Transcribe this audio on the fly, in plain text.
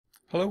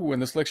Hello, in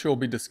this lecture we'll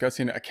be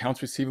discussing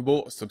accounts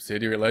receivable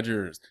subsidiary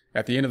ledgers.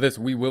 At the end of this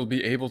we will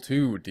be able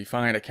to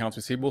define accounts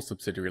receivable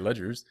subsidiary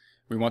ledgers.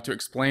 We want to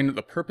explain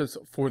the purpose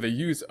for the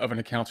use of an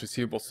accounts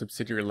receivable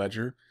subsidiary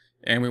ledger,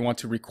 and we want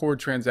to record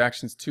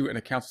transactions to an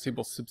accounts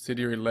receivable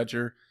subsidiary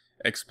ledger,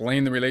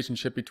 explain the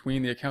relationship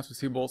between the accounts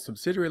receivable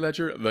subsidiary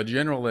ledger, the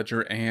general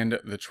ledger, and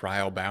the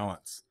trial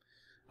balance.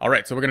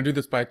 Alright, so we're going to do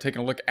this by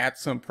taking a look at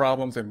some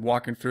problems and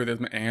walking through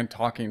them and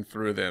talking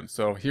through them.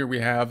 So here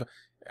we have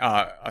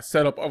a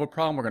setup of a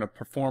problem. We're going to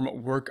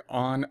perform work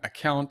on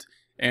account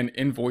and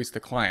invoice the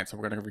client. So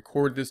we're going to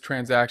record this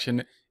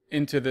transaction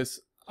into this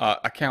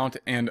account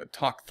and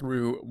talk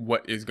through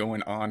what is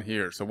going on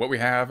here. So what we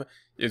have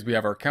is we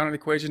have our accounting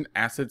equation,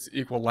 assets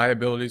equal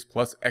liabilities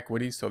plus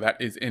equity. So that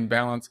is in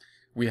balance.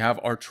 We have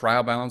our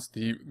trial balance,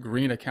 the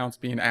green accounts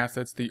being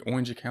assets, the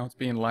orange accounts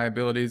being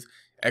liabilities,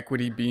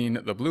 equity being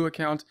the blue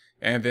account,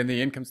 and then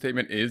the income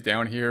statement is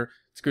down here.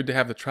 It's good to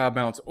have the trial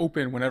balance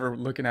open whenever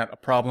looking at a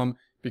problem,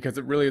 because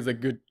it really is a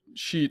good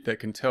sheet that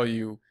can tell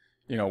you,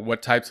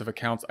 what types of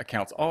accounts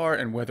are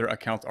and whether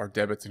accounts are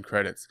debits and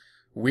credits.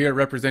 We are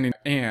representing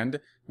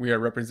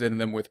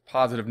them with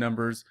positive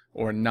numbers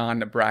or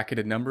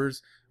non-bracketed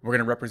numbers. We're going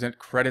to represent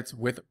credits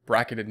with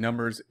bracketed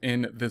numbers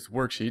in this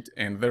worksheet,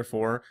 and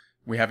therefore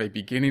we have a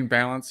beginning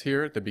balance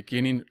here. The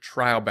beginning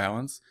trial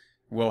balance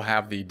will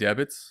have the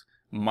debits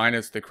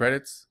minus the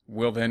credits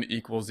will then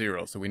equal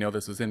 0. So we know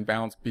this is in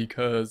balance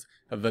because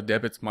the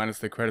debits minus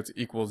the credits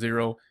equal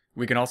 0.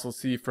 We can also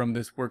see from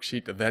this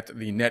worksheet that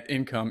the net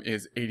income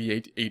is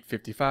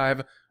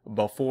 $88,855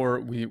 before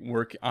we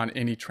work on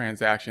any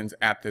transactions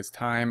at this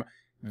time.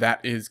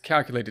 That is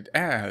calculated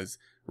as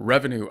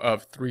revenue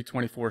of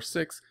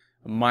 $324,600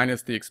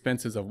 minus the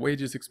expenses of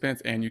wages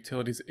expense and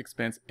utilities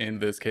expense in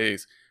this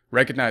case.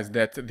 Recognize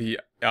that the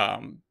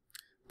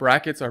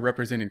brackets are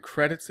representing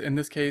credits in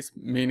this case,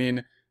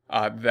 meaning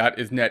that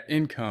is net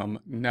income,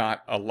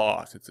 not a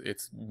loss.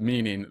 It's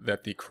meaning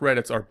that the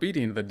credits are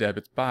beating the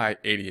debits by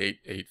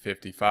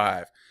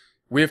 $88,855.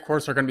 We, of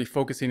course, are going to be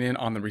focusing in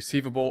on the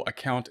receivable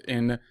account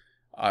in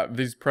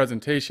these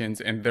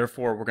presentations, and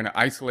therefore we're going to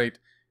isolate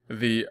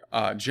the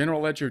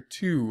general ledger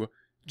to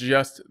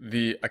just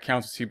the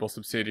accounts receivable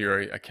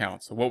subsidiary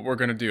account. So what we're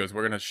going to do is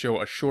we're going to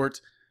show a short,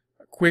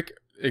 quick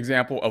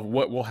example of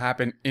what will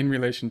happen in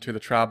relation to the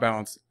trial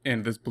balance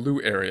in this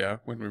blue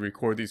area when we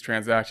record these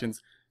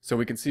transactions. So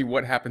we can see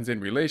what happens in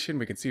relation,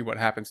 we can see what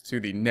happens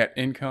to the net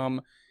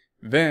income.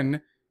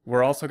 Then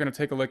we're also going to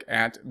take a look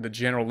at the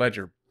general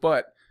ledger,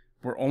 but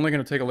we're only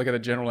going to take a look at the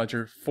general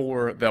ledger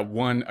for the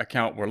one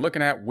account we're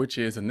looking at, which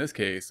is in this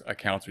case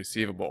accounts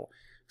receivable.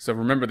 So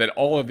remember that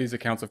all of these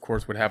accounts, of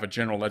course, would have a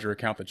general ledger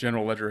account. The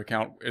general ledger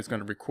account is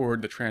going to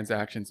record the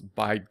transactions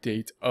by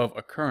date of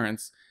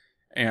occurrence,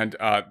 and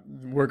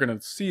we're going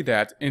to see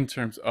that in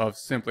terms of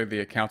simply the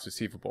accounts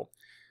receivable.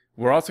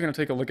 We're also going to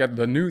take a look at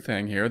the new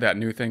thing here, that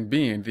new thing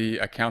being the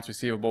accounts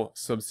receivable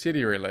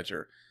subsidiary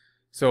ledger.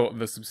 So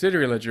the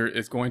subsidiary ledger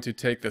is going to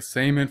take the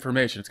same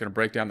information. It's going to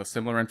break down the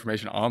similar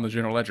information on the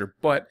general ledger,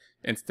 but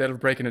instead of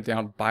breaking it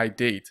down by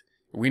date,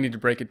 we need to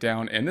break it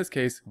down, in this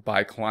case,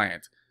 by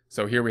client.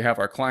 So here we have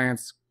our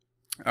clients,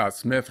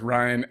 Smith,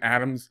 Ryan,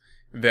 Adams,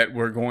 that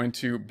we're going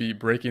to be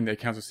breaking the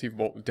accounts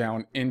receivable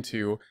down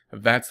into.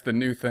 That's the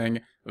new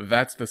thing.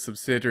 That's the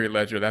subsidiary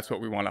ledger. That's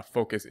what we want to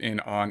focus in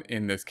on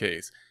in this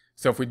case.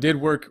 So if we did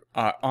work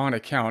on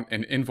account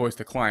and invoice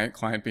the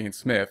client being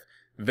Smith,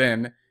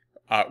 then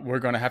we're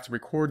going to have to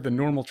record the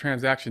normal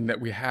transaction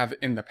that we have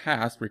in the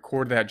past,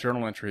 record that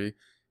journal entry.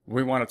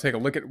 We want to take a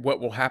look at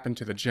what will happen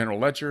to the general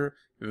ledger,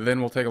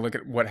 then we'll take a look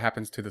at what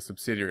happens to the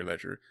subsidiary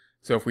ledger.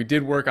 So if we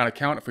did work on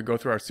account, if we go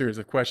through our series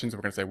of questions,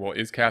 we're going to say, well,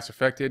 is cash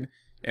affected?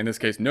 In this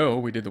case, no,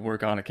 we did the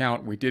work on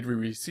account. We did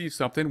receive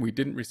something. We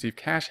didn't receive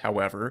cash,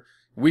 however.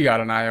 We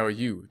got an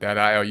IOU. That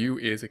IOU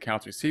is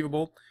accounts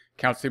receivable.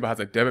 Accounts receivable has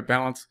a debit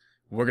balance.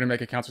 We're going to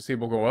make accounts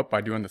receivable go up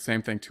by doing the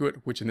same thing to it,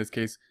 which in this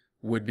case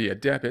would be a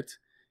debit.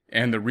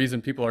 And the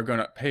reason people are going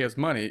to pay us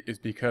money is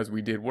because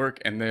we did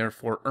work and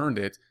therefore earned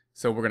it.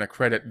 So we're going to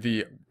credit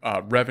the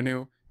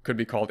revenue. Could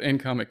be called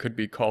income. It could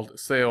be called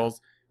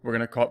sales. We're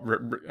going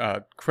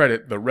to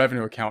credit the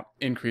revenue account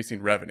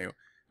increasing revenue.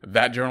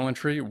 That journal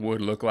entry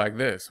would look like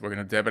this. We're going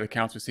to debit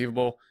accounts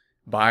receivable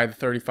by the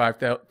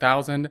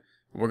 $35,000.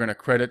 We're going to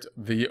credit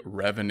the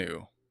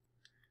revenue.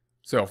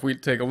 So if we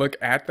take a look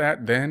at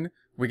that, then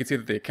we can see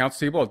that the accounts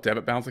receivable,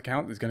 debit balance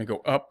account, is going to go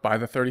up by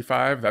the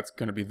 35. That's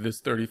going to be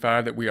this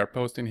 35 that we are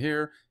posting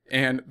here.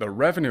 And the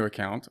revenue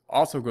account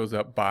also goes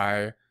up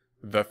by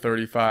the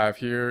 35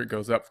 here. It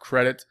goes up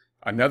credit.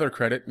 Another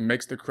credit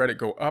makes the credit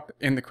go up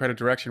in the credit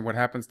direction. What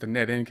happens to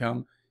net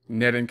income?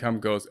 Net income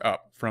goes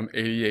up from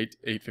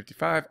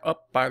 $88,855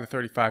 up by the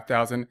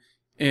 $35,000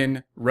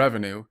 in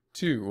revenue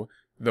to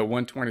the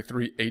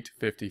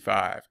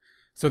 $123,855.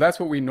 So that's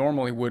what we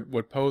normally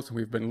would post.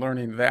 We've been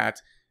learning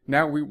that.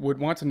 Now we would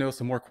want to know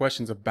some more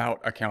questions about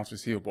accounts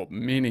receivable,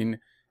 meaning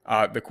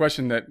the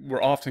question that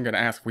we're often going to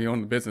ask if we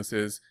own the business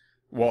is,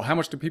 well, how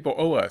much do people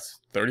owe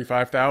us?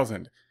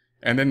 $35,000.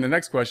 And then the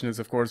next question is,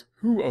 of course,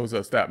 who owes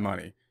us that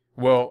money?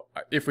 Well,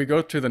 if we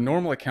go to the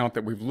normal account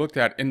that we've looked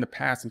at in the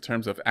past in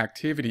terms of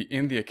activity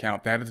in the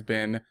account, that has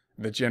been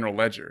the general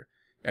ledger.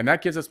 And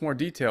that gives us more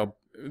detail.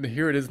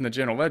 Here it is in the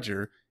general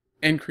ledger,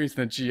 increase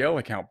in the GL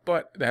account,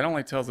 but that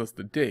only tells us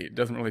the date. It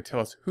doesn't really tell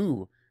us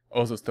who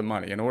owes us the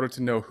money. In order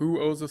to know who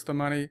owes us the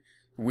money,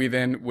 we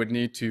then would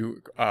need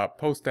to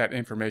post that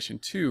information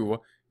to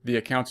the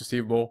accounts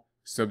receivable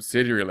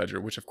subsidiary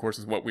ledger, which of course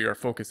is what we are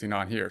focusing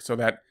on here. So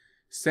that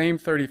same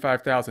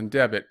 35,000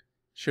 debit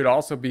should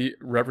also be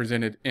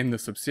represented in the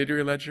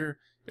subsidiary ledger.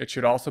 It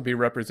should also be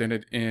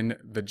represented in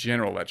the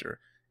general ledger.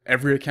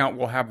 Every account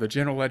will have the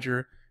general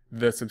ledger.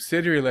 The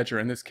subsidiary ledger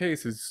in this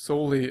case is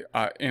solely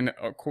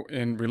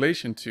in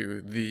relation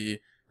to the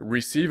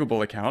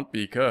receivable account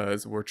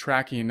because we're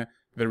tracking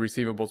the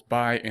receivables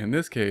by, in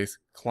this case,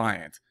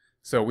 client.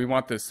 So we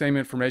want the same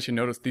information.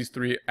 Notice these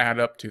three add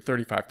up to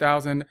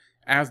 35,000,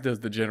 as does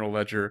the general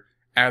ledger,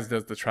 as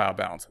does the trial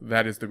balance.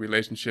 That is the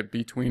relationship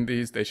between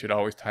these. They should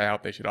always tie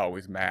out. They should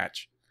always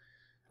match.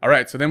 All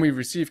right, so then we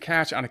receive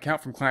cash on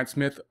account from client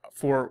Smith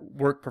for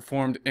work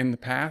performed in the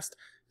past.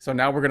 So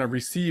now we're going to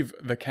receive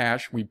the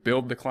cash. We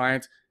billed the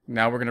client.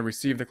 Now we're going to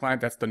receive the client.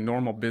 That's the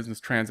normal business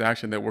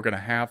transaction that we're going to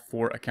have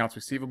for accounts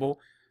receivable.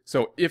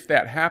 So if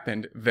that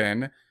happened,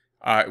 then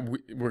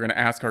we're going to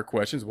ask our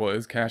questions. Well,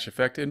 is cash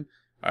affected?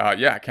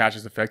 Yeah, cash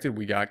is affected.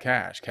 We got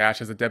cash. Cash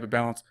has a debit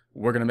balance.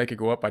 We're going to make it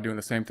go up by doing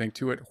the same thing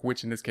to it,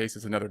 which in this case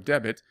is another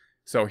debit.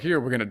 So here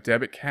we're going to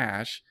debit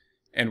cash.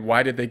 And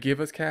why did they give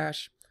us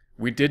cash?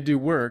 We did do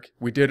work.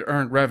 We did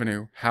earn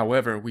revenue.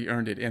 However, we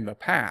earned it in the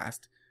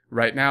past.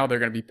 Right now, they're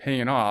going to be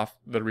paying off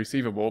the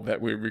receivable that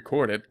we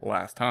recorded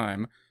last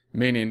time,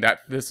 meaning that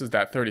this is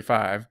that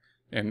 35,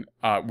 and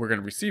we're going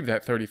to receive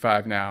that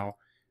 35 now,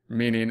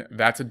 meaning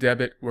that's a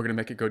debit. We're going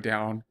to make it go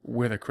down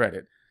with a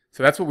credit.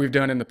 So that's what we've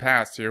done in the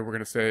past here. We're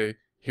going to say,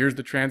 here's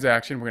the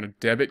transaction. We're going to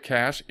debit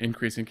cash,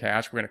 increasing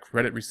cash. We're going to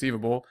credit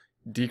receivable,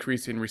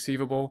 decreasing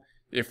receivable.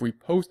 If we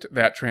post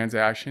that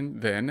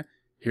transaction, then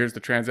here's the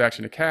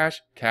transaction to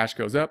cash. Cash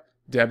goes up,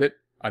 debit,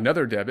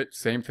 another debit.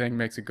 Same thing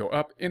makes it go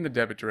up in the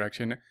debit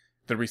direction.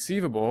 The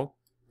receivable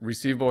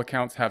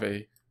accounts have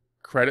a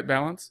credit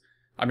balance.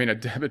 I mean a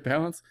debit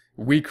balance.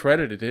 We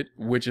credited it,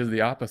 which is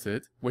the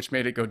opposite, which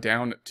made it go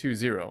down to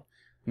 0.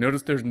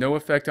 Notice there's no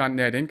effect on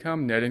net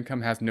income. Net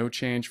income has no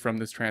change from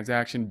this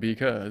transaction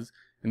because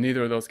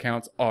neither of those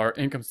accounts are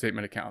income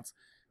statement accounts.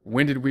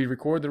 When did we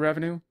record the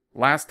revenue?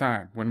 Last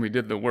time, when we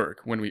did the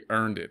work, when we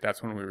earned it.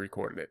 That's when we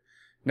recorded it.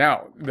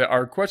 Now,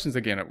 our questions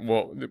again,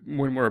 well,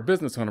 when we're a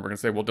business owner, we're going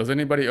to say, well, does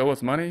anybody owe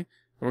us money?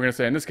 We're going to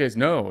say, in this case,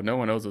 no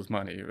one owes us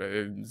money.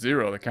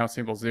 0, the account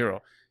symbol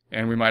 0.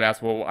 And we might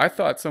ask, well, I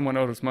thought someone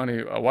owed us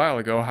money a while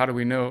ago. How do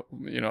we know,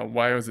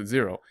 why was it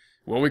 0?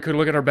 Well, we could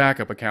look at our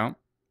backup account.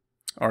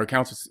 Our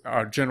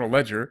general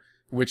ledger,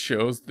 which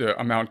shows the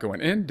amount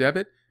going in,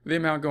 debit, the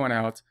amount going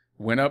out,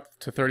 went up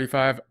to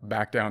 35,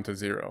 back down to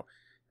 0.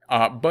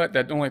 But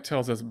that only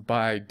tells us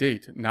by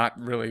date, not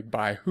really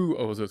by who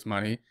owes us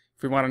money.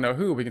 If we want to know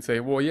who, we can say,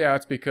 well, yeah,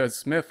 it's because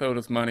Smith owed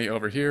us money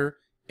over here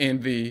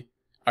in the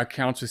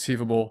accounts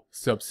receivable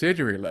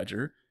subsidiary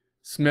ledger.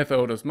 Smith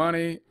owed us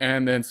money,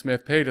 and then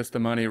Smith paid us the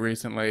money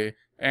recently,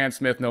 and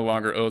Smith no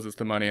longer owes us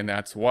the money, and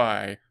that's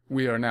why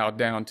we are now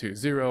down to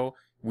 0.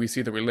 We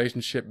see the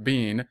relationship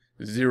being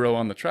 0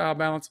 on the trial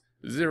balance,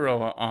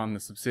 0 on the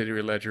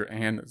subsidiary ledger,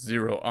 and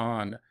 0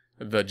 on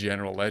the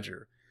general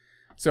ledger.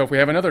 So if we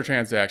have another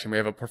transaction, we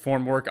have a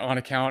performed work on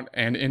account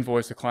and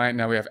invoice a client.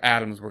 Now we have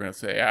Adams. We're going to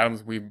say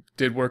Adams, we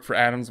did work for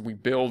Adams. We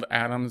billed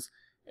Adams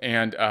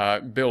and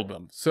billed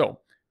them. So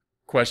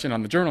question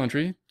on the journal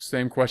entry,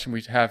 same question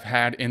we have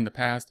had in the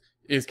past.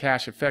 Is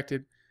cash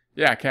affected?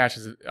 Yeah,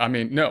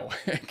 no,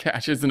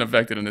 cash isn't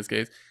affected in this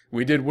case.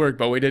 We did work,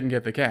 but we didn't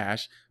get the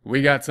cash.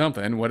 We got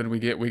something. What did we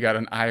get? We got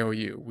an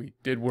IOU. We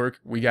did work.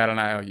 We got an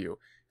IOU.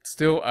 It's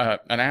still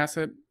an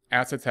asset.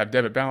 Assets have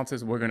debit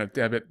balances. We're going to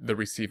debit the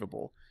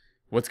receivable.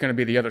 What's going to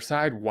be the other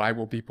side? Why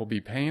will people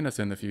be paying us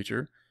in the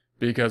future?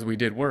 Because we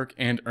did work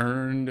and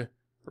earned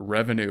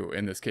revenue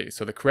in this case.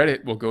 So the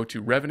credit will go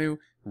to revenue.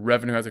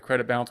 Revenue has a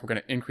credit balance. We're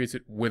going to increase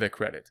it with a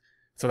credit.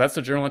 So that's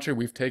the journal entry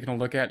we've taken a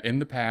look at in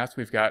the past.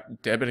 We've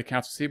got debit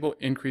accounts receivable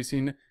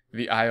increasing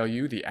the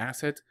IOU, the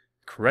asset,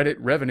 credit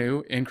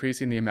revenue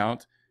increasing the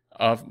amount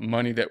of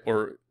money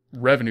or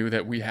revenue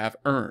that we have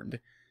earned,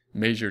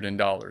 measured in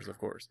dollars, of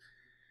course.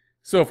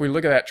 So if we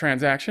look at that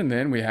transaction,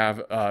 then we have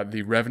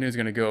the revenue is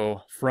going to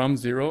go from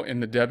 0 in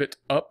the debit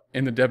up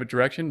in the debit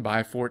direction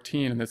by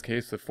 14. In this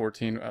case, the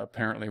 14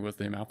 apparently was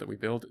the amount that we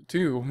billed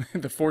to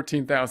the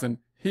 14,000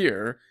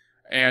 here.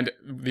 And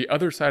the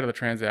other side of the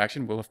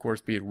transaction will, of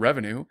course, be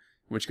revenue,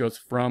 which goes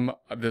from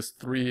this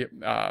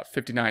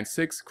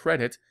 359.6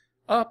 credit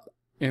up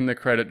in the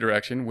credit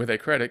direction with a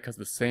credit, because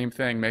the same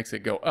thing makes it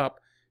go up,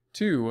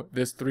 to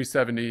this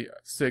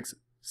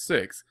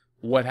 376.6.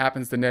 What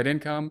happens to net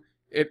income?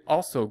 It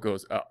also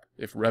goes up.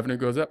 If revenue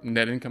goes up,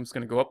 net income is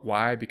going to go up.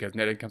 Why? Because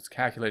net income is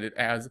calculated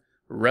as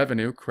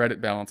revenue,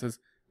 credit balances,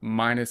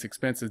 minus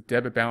expenses,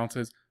 debit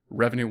balances.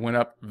 Revenue went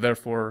up,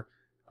 therefore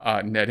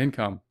net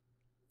income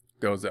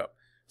goes up.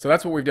 So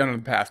that's what we've done in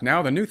the past.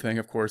 Now the new thing,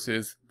 of course,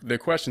 is the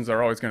questions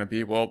are always going to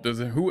be, well,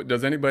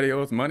 does anybody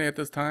owe us money at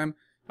this time?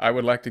 I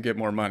would like to get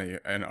more money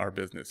in our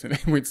business. And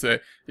we'd say,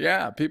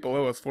 yeah, people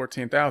owe us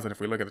 14,000 if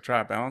we look at the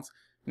trial balance.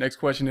 Next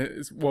question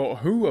is, well,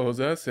 who owes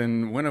us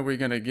and when are we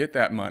going to get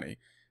that money?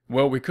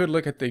 Well, we could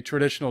look at the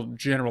traditional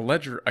general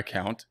ledger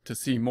account to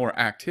see more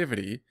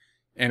activity.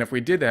 And if we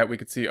did that, we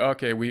could see,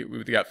 okay, we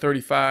got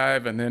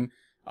 35 and then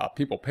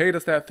people paid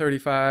us that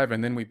 35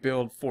 and then we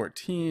billed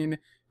 14,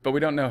 but we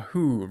don't know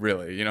who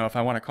really. You know, if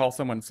I want to call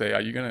someone and say,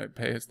 are you going to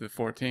pay us the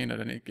 14 at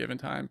any given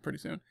time pretty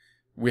soon?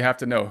 We have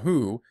to know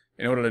who.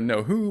 In order to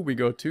know who, we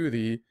go to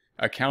the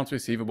accounts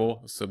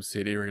receivable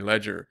subsidiary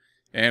ledger.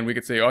 And we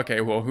could say,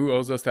 okay, well, who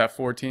owes us that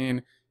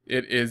 14?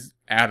 It is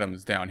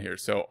Adams down here.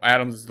 So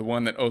Adams is the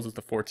one that owes us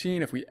the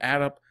 14. If we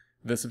add up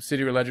the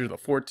subsidiary ledger, the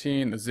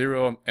 14, the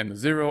 0, and the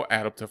 0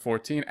 add up to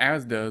 14,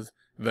 as does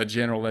the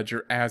general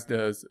ledger, as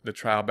does the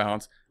trial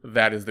balance.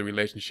 That is the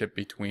relationship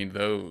between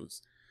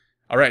those.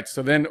 All right,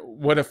 so then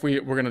what if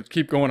we're going to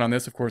keep going on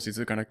this? Of course, these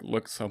are going to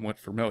look somewhat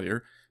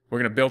familiar. We're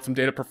going to build some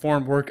data,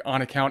 perform work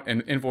on account,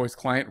 and invoice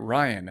client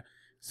Ryan.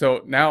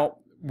 So now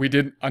we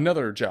did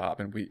another job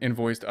and we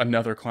invoiced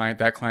another client,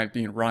 that client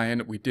being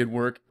Ryan. We did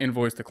work,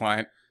 invoiced the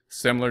client,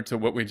 similar to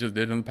what we just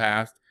did in the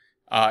past.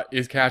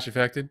 Is cash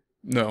affected?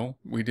 No,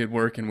 we did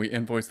work and we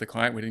invoiced the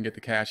client. We didn't get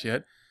the cash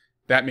yet.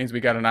 That means we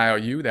got an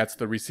IOU. That's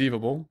the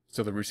receivable.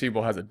 So the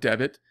receivable has a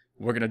debit.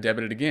 We're going to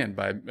debit it again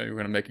we're going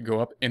to make it go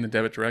up in the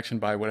debit direction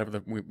by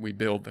whatever we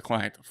billed the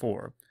client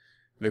for.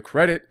 The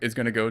credit is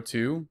going to go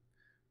to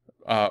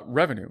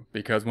revenue,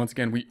 because once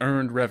again, we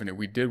earned revenue.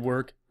 We did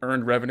work,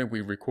 earned revenue.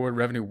 We record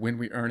revenue when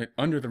we earn it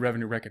under the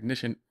revenue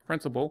recognition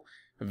principle.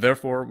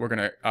 Therefore, we're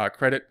going to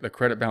credit the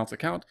credit balance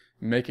account,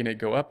 making it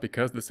go up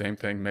because the same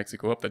thing makes it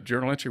go up. The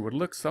journal entry would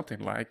look something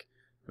like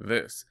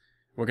this.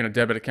 We're going to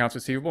debit accounts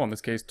receivable, in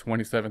this case,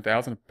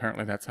 27,000.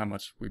 Apparently, that's how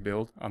much we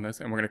billed on this.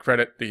 And we're going to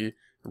credit the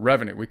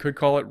revenue. We could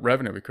call it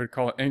revenue. We could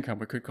call it income.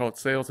 We could call it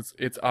sales.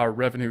 It's our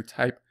revenue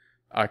type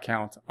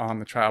account on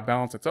the trial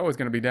balance. It's always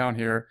going to be down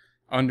here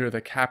under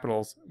the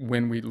capitals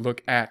when we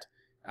look at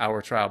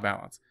our trial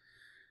balance.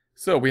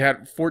 So we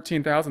had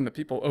 14,000 that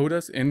people owed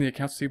us in the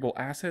accounts receivable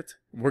asset.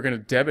 We're going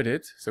to debit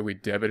it. So we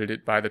debited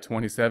it by the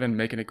 27,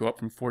 making it go up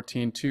from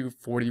 14 to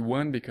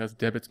 41 because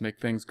debits make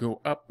things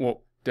go up.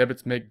 Well,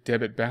 debits make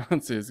debit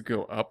balances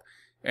go up.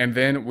 And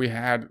then we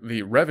had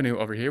the revenue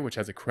over here, which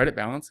has a credit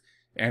balance,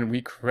 and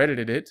we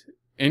credited it,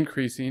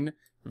 increasing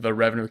the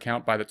revenue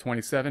account by the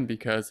 27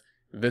 because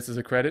this is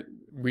a credit.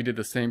 We did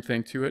the same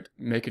thing to it,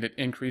 making it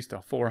increase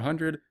to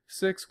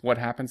 406. What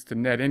happens to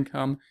net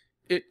income?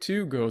 It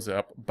too goes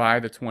up by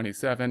the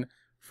 27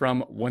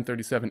 from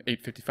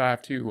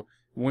 137,855 to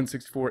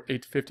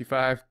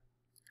 164,855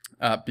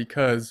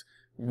 because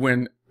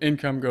when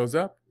income goes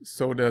up,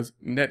 so does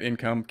net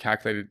income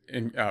calculated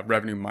in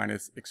revenue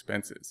minus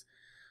expenses.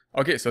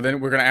 Okay, so then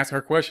we're going to ask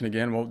our question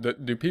again. Well,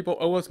 do people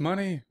owe us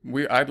money?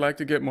 I'd like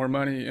to get more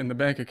money in the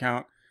bank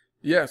account.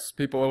 Yes,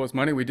 people owe us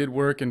money. We did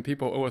work and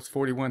people owe us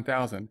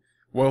 41,000.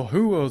 Well,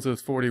 who owes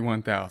us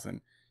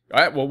 41,000? All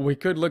right, well, we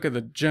could look at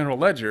the general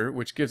ledger,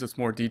 which gives us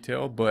more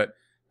detail, but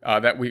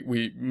that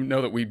we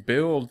know that we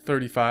billed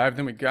 35,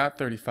 then we got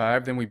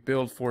 35, then we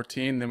billed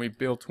 14, then we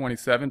billed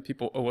 27.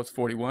 People owe us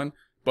 41,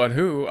 but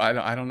who?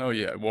 I don't know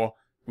yet. Well,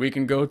 we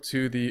can go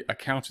to the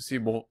accounts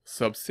receivable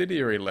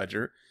subsidiary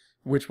ledger,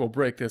 which will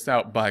break this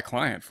out by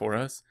client for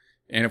us.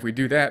 And if we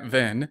do that,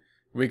 then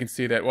we can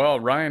see that, well,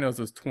 Ryan owes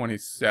us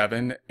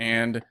 27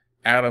 and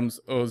Adams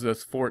owes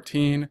us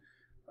 14.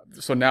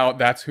 So now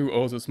that's who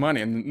owes us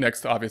money. And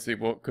next, obviously,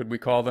 well, could we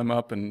call them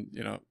up and,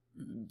 you know,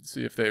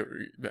 see if they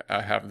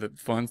have the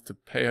funds to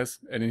pay us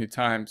at any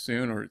time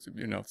soon, or,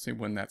 you know, see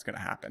when that's going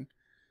to happen.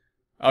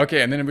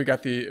 Okay, and then we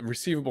got the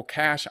receivable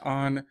cash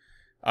on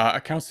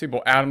accounts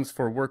receivable Adams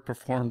for work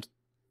performed,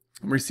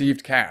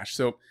 received cash.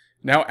 So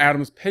now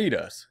Adams paid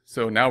us.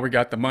 So now we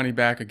got the money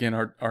back. Again,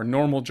 our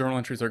normal journal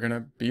entries are going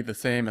to be the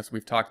same as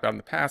we've talked about in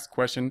the past.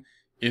 Question,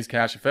 is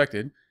cash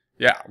affected?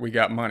 Yeah, we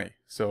got money.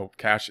 So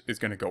cash is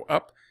going to go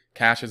up.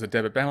 Cash is a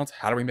debit balance.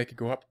 How do we make it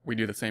go up? We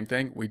do the same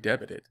thing. We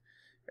debit it.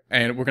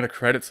 And we're going to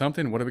credit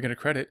something. What are we going to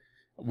credit?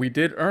 We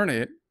did earn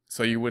it.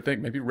 So you would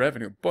think maybe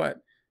revenue,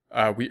 but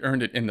we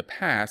earned it in the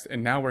past.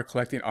 And now we're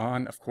collecting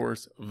on, of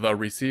course, the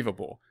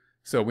receivable.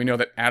 So we know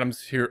that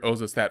Adams here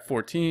owes us that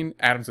 14.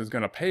 Adams is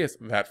going to pay us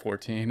that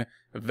 14.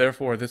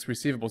 Therefore, this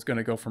receivable is going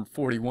to go from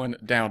 41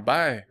 down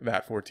by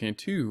that 14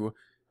 to,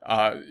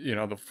 you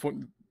know,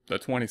 the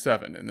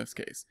 27 in this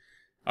case.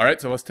 All right,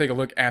 so let's take a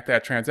look at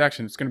that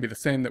transaction. It's going to be the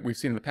same that we've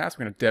seen in the past.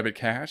 We're going to debit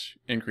cash,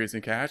 increase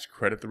in cash,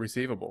 credit the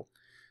receivable.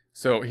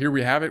 So here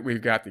we have it.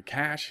 We've got the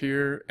cash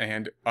here,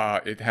 and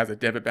it has a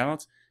debit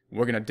balance.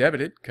 We're going to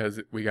debit it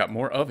because we got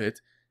more of it,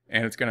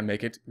 and it's going to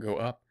make it go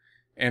up.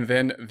 And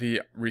then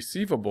the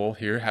receivable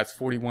here has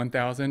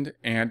 41,000,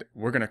 and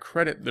we're going to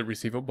credit the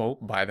receivable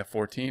by the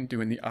 14,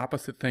 doing the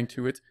opposite thing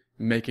to it,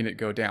 making it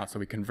go down. So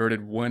we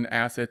converted one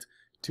asset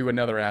to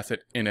another asset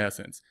in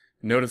essence.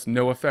 Notice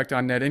no effect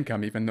on net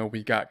income, even though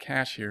we got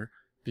cash here,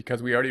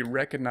 because we already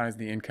recognized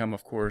the income,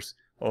 of course,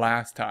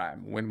 last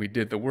time when we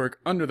did the work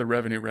under the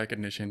revenue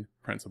recognition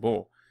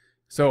principle.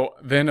 So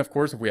then, of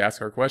course, if we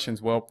ask our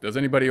questions, well, does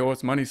anybody owe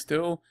us money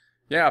still?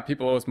 Yeah,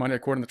 people owe us money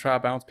according to the trial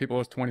balance. People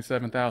owe us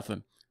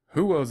 $27,000.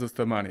 Who owes us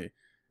the money?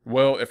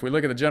 Well, if we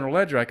look at the general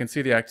ledger, I can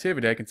see the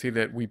activity. I can see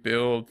that we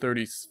billed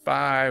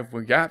 35,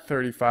 we got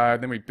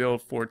 35, then we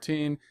billed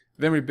 14,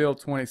 then we billed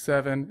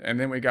 27, and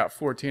then we got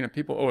 14, and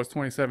people owe us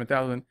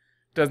 27,000.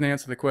 Doesn't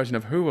answer the question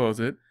of who owes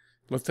it.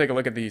 Let's take a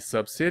look at the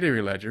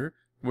subsidiary ledger,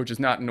 which is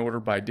not in order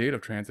by date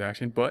of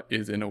transaction, but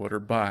is in order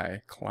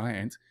by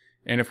client.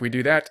 And if we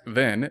do that,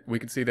 then we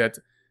can see that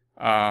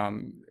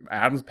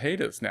Adams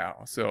paid us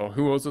now. So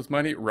who owes us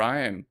money?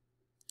 Ryan.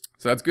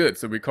 So that's good.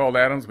 So we called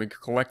Adams. We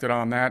collected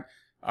on that.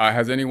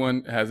 Has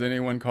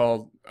anyone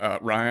called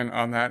Ryan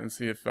on that and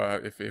see if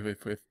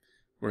we're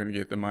going to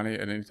get the money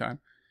at any time?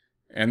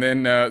 And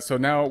then so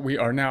now we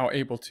are now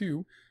able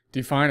to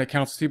define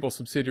accounts receivable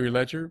subsidiary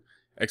ledger,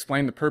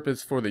 explain the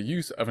purpose for the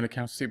use of an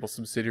accounts receivable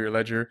subsidiary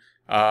ledger,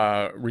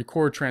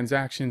 record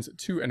transactions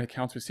to an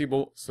accounts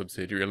receivable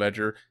subsidiary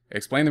ledger,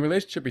 explain the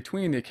relationship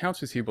between the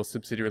accounts receivable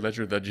subsidiary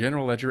ledger, the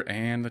general ledger,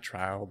 and the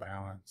trial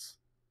balance.